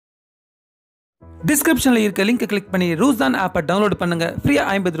டிஸ்கிரிப்ஷன்ல இருக்க லிங்கை கிளிக் பண்ணி ரூஸ்தான் ஆப்பை டவுன்லோட் பண்ணுங்க. ஃப்ரீயா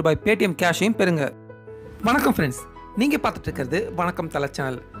 ₹50 பேடிஎம் கேஷையும் பெறுங்க. வணக்கம் ஃப்ரெண்ட்ஸ், நீங்க பார்த்துட்டு இருக்கிறது வணக்கம் தல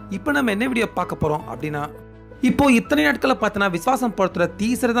சேனல். இப்போ நம்ம என்ன வீடியோ பார்க்க போறோம் அப்படின்னா, இப்போ இத்தனை நாட்களை பார்த்தனா விஸ்வாசம் படத்துல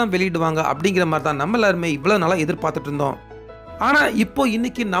டீசர் தான் வெளியிடுவாங்க அப்படிங்கிற மாதிரி தான் நம்ம எல்லாருமே இவ்வளவு நாளா எதிர்பார்த்துட்டு இருந்தோம். ஆனா இப்போ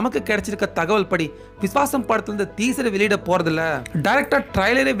இன்னைக்கு நமக்கு கிடைச்சிருக்க தகவல் படி விஸ்வாசம் படத்துல இருந்து டீசர் வெளியிட போறதில்ல, டைரக்டா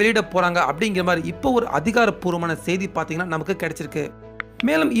ட்ரைலரே வெளியிட போறாங்க அப்படிங்கிற மாதிரி இப்போ ஒரு அதிகாரப்பூர்வமான செய்தி பாத்தீங்கன்னா நமக்கு கிடைச்சிருக்கு.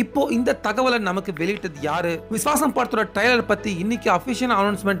 மேலும் இப்போ இந்த தகவலை நமக்கு வெளியிட்டது யாரு, விஸ்வாசம் படத்தோட ட்ரைலர் பத்தி இன்னைக்கு அபிஷியல்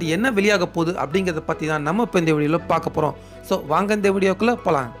அனௌன்ஸ்மெண்ட் என்ன வெளியாக போகுது அப்படிங்கறத பத்தி தான் நம்ம இப்போ இந்த வீடியோல பார்க்க போறோம். சோ வாங்க இந்த வீடியோக்குள்ள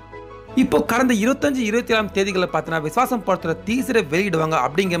போலாம். இப்போ கடந்த 25-27 தேதிகளை பார்த்தனா விஸ்வாசம் படத்தோட டீசரை வெளியிடுவாங்க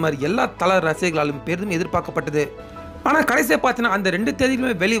அப்படிங்கிற மாதிரி எல்லா தல ரசிகர்களாலும் பெரிதும் எதிர்பார்க்கப்பட்டது. ஆனா கடைசியா பார்த்தீங்கன்னா அந்த 2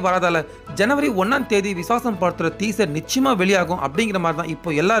 தேதிகளுமே வெளி வராதால ஜனவரி 1ஆம் தேதி விஸ்வாசம் படத்தோட டீசர் நிச்சயமா வெளியாகும் அப்படிங்கிற மாதிரி தான்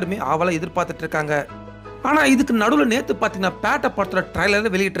இப்போ எல்லாருமே ஆவலா எதிர்பார்த்துட்டு இருக்காங்க. ஆனா இதுக்கு நடுவில் நேத்து பார்த்தீங்கன்னா பேட்ட படத்தோட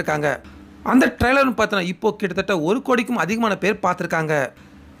ட்ரைலர் வெளியிட்டு இருக்காங்க. அந்த ட்ரைலர்னு பார்த்தீங்கன்னா இப்போ கிட்டத்தட்ட 1 கோடிக்கும் அதிகமான பேர் பார்த்துருக்காங்க.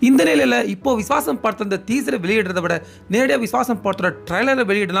 இந்த நிலையில இப்போ விஸ்வாசம் படத்துல இந்த டீசரை வெளியிடுறதை விட நேரடியாக விஸ்வாசம் படத்தோட ட்ரைலரை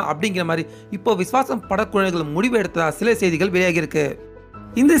வெளியிடலாம் அப்படிங்கிற மாதிரி இப்போ விஸ்வாசம் படக்குழுக்கள் முடிவு எடுத்ததா சில செய்திகள் வெளியாகி இருக்கு.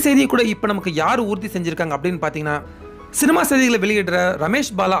 இந்த செய்தியை கூட இப்போ நமக்கு யார் உறுதி செஞ்சிருக்காங்க அப்படின்னு பார்த்தீங்கன்னா, சினிமா செய்திகளை வெளியிடுற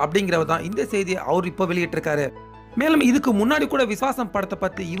ரமேஷ் பாலா அப்படிங்கிறவர் தான் இந்த செய்தியை அவர் இப்போ வெளியிட்டிருக்காரு. மேலும் இதுக்கு முன்னாடி கூட விஸ்வாசம் படத்தை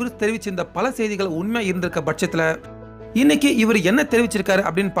பத்தி இவர் தெரிவிச்சிருந்த பல செய்திகள் உண்மை இருந்திருக்க பட்சத்துல இன்னைக்கு இவர் என்ன தெரிவிச்சிருக்காரு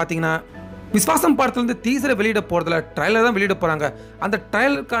அப்படின்னு பாத்தீங்கன்னா, விஸ்வாசம் படத்துல இருந்து டீசரை வெளியிட போறதுல ட்ரைலர் தான் வெளியிட போறாங்க. அந்த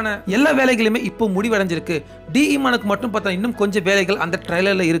ட்ரைலருக்கான எல்லா வேலைகளுமே இப்போ முடிவடைஞ்சிருக்கு. இம்மானுக்கு மட்டும் பார்த்தா இன்னும் கொஞ்சம் வேலைகள் அந்த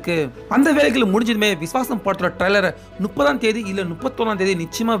ட்ரைலர்ல இருக்கு. அந்த வேலைகள் முடிஞ்சதுமே விஸ்வாசம் படத்தோட ட்ரைலரை 30ஆம் தேதி இல்ல 31ஆம் தேதி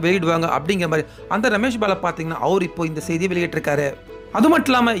நிச்சயமா வெளியிடுவாங்க அப்படிங்கிற மாதிரி அந்த ரமேஷ் பாலா பாத்தீங்கன்னா அவர் இப்போ இந்த செய்தியை வெளியிட்டிருக்காரு. அது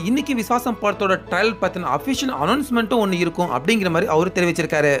மட்டும் இல்லாம இன்னைக்கு விஸ்வாசம் படத்தோட ட்ரைலர் பார்த்தீங்கன்னா அபிஷியல் அனௌன்ஸ்மெண்ட்டும் ஒன்று இருக்கும் அப்படிங்கிற மாதிரி அவர்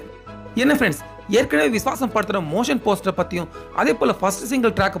தெரிவிச்சிருக்காரு. என்ன ஃப்ரெண்ட்ஸ், ஏற்கனவே விஸ்வாசம் படத்தோட மோஷன் போஸ்டர் பத்தியும் அதே போல ஃபர்ஸ்ட்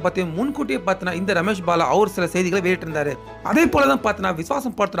சிங்கிள் ட்ராக் பத்தியும் முன்கூட்டியே பார்த்தீங்கன்னா இந்த ரமேஷ் பாலா அவர் சில செய்திகளை வெளியிட்டிருந்தாரு. அதே போல தான் பார்த்தீங்கன்னா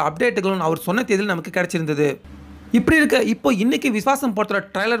விஸ்வாசம் படத்தோட அப்டேட்டுகளும் அவர் சொன்ன தேதியில் நமக்கு கிடைச்சிருந்தது. இப்படி இருக்க இப்போ இன்னைக்கு விஸ்வாசம் படத்தோட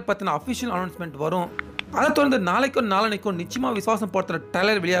ட்ரைலர் பத்தின அபிஷியல் அனௌன்ஸ்மெண்ட் வரும். அதை தொடர்ந்து நாளைக்கும் நாளனைக்கும் நிச்சயமா விஸ்வாசம் படத்தோட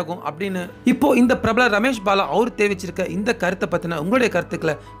ட்ரைலர் வெளியாகும் அப்படின்னு இப்போ இந்த பிரபல ரமேஷ் பாலா அவர் தெரிவிச்சிருக்க இந்த கருத்தை பத்தின உங்களுடைய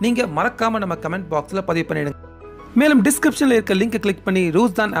கருத்துக்களை நீங்க மறக்காம நம்ம கமெண்ட் பாக்ஸ்ல பதிவு பண்ணிடுங்க. மேலும் டிஸ்கிரிப்ஷன்ல இருக்க லிங்கை கிளிக் பண்ணி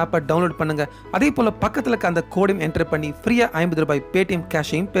ரூஸ்தான் ஆப்பை டவுன்லோட் பண்ணுங்க. அதே போல பக்கத்துல இருக்க அந்த கோடையும் என்டர் பண்ணி ஃப்ரீயா ₹50 பேடிஎம்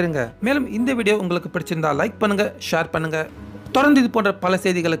கேஷையும் பெறுங்க. மேலும் இந்த வீடியோ உங்களுக்கு பிடிச்சிருந்தா லைக் பண்ணுங்க, ஷேர் பண்ணுங்க. தொடர்ந்து இது போன்ற பல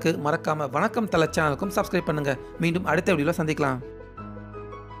செய்திகளுக்கு மறக்காம வணக்கம் தல சேனலுக்கும் சப்ஸ்கிரைப் பண்ணுங்க. மீண்டும் அடுத்த வீடியோல சந்திக்கலாம்.